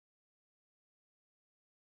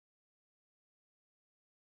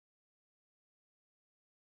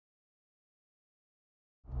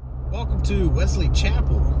up to Wesley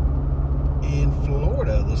Chapel in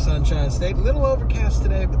Florida, the Sunshine State. A little overcast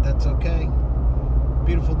today, but that's okay.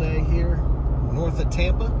 Beautiful day here north of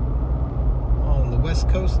Tampa on the west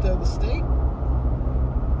coast of the state.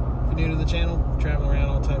 If you're new to the channel, traveling around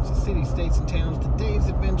all types of cities, states, and towns. Today's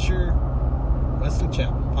adventure, Wesley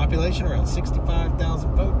Chapel. Population around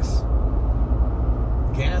 65,000 folks.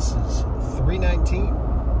 Gas is $3.19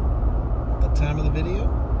 at the time of the video.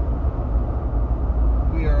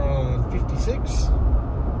 We are on 56,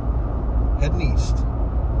 heading east.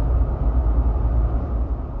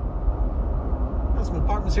 Got some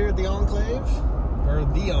apartments here at the Enclave, or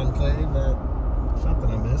the Enclave,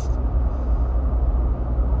 something I missed.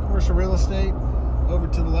 Commercial real estate, over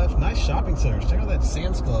to the left. Nice shopping centers. Check out that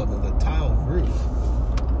Sam's Club with a tile roof.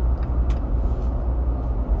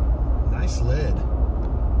 Nice lid.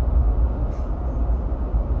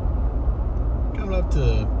 Coming up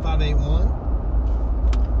to 581.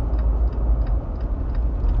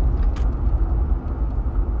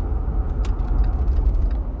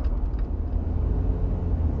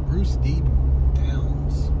 Bruce B.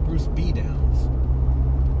 Downs.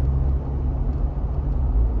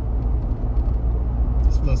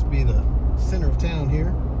 This must be the center of town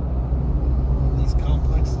here. All these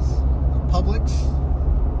complexes. Publix,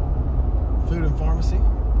 food and pharmacy.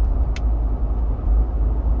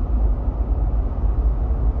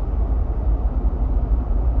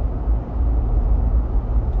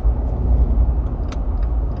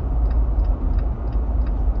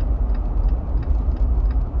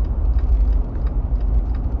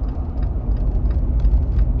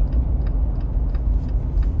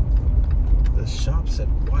 Shops at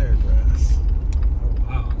Wiregrass. Oh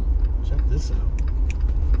wow, check this out.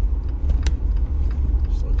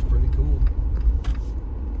 This looks pretty cool.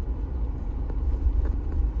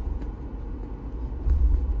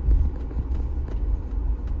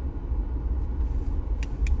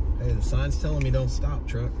 Hey, the sign's telling me don't stop,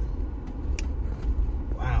 truck.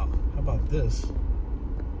 Wow, how about this?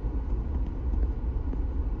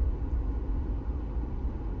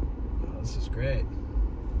 Oh, this is great.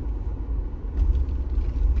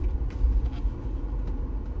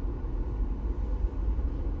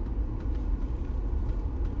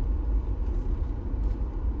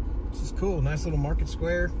 Cool, nice little market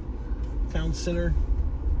square, town center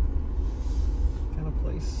kind of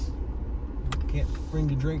place. Can't bring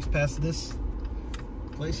your drinks past this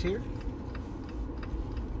place here.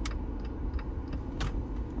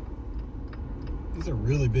 These are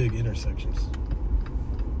really big intersections.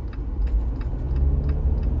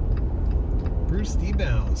 Bruce D.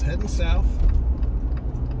 Downs, heading south.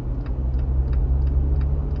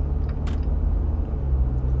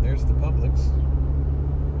 There's the Publix.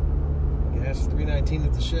 Gas $3.19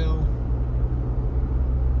 at the Shell.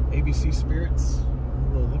 ABC Spirits,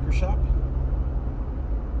 a little liquor shop.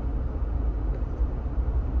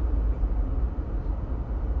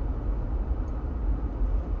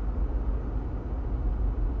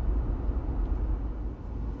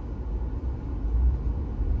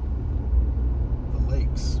 The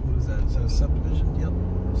Lakes, what is that? Is that a subdivision? Yep,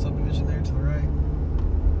 subdivision there to the right.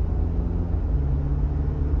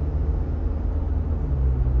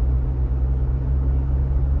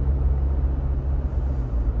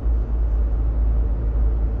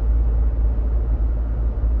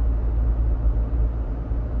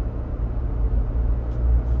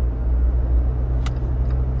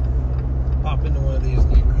 Into one of these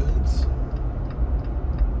neighborhoods.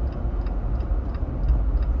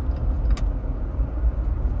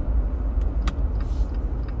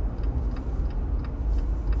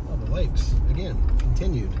 Oh, the Lakes again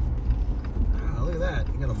continued. Ah, look at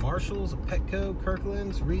that. You got a Marshalls, a Petco,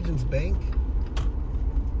 Kirkland's, Regions Bank.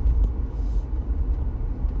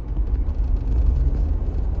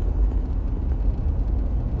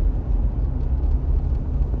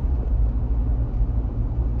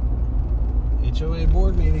 HOA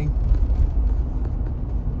board meeting.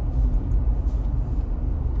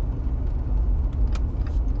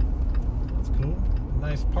 That's cool.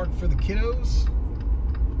 Nice park for the kiddos.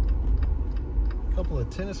 A couple of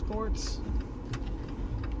tennis courts.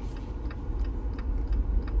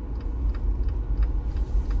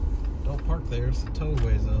 Don't park there, it's a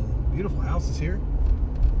towaway zone. Beautiful houses here.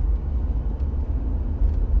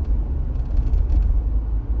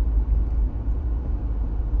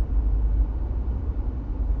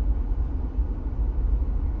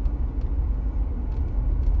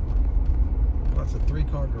 Lots of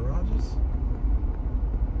 3-car garages.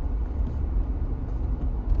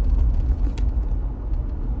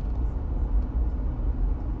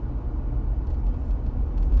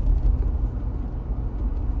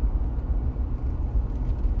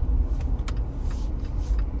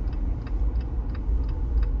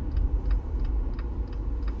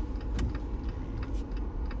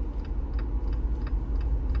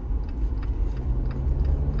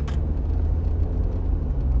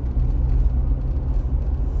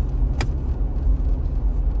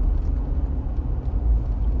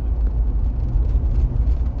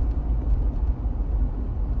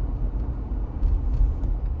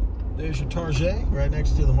 There's your Target right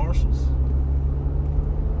next to the Marshalls.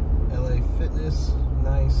 LA Fitness,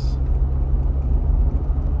 nice.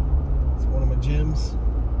 It's one of my gyms.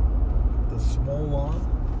 The Swole Lawn.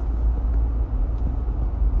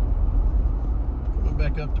 Coming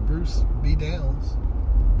back up to Bruce B. Downs.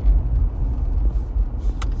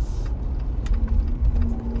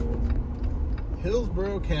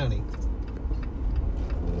 Hillsborough County.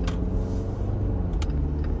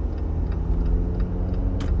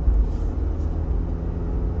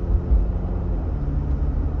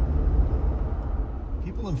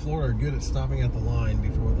 People in Florida are good at stopping at the line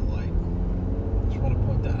before the light. Just want to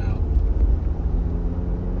point that out.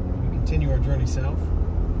 We continue our journey south.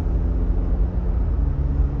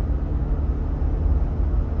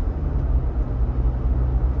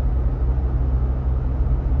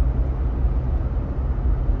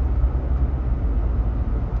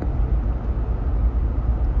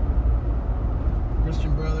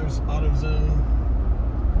 Christian Brothers, AutoZone.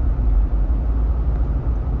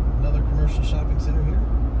 Another commercial shopping center here.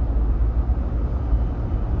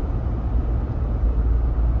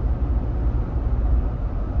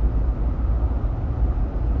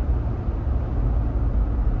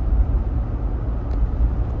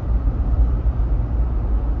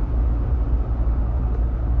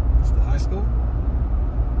 It's the high school.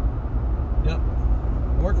 Yep,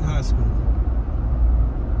 Wharton High School.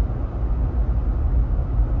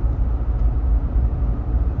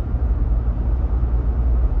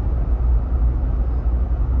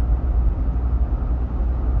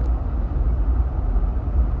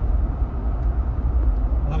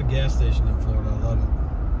 Gas station in Florida.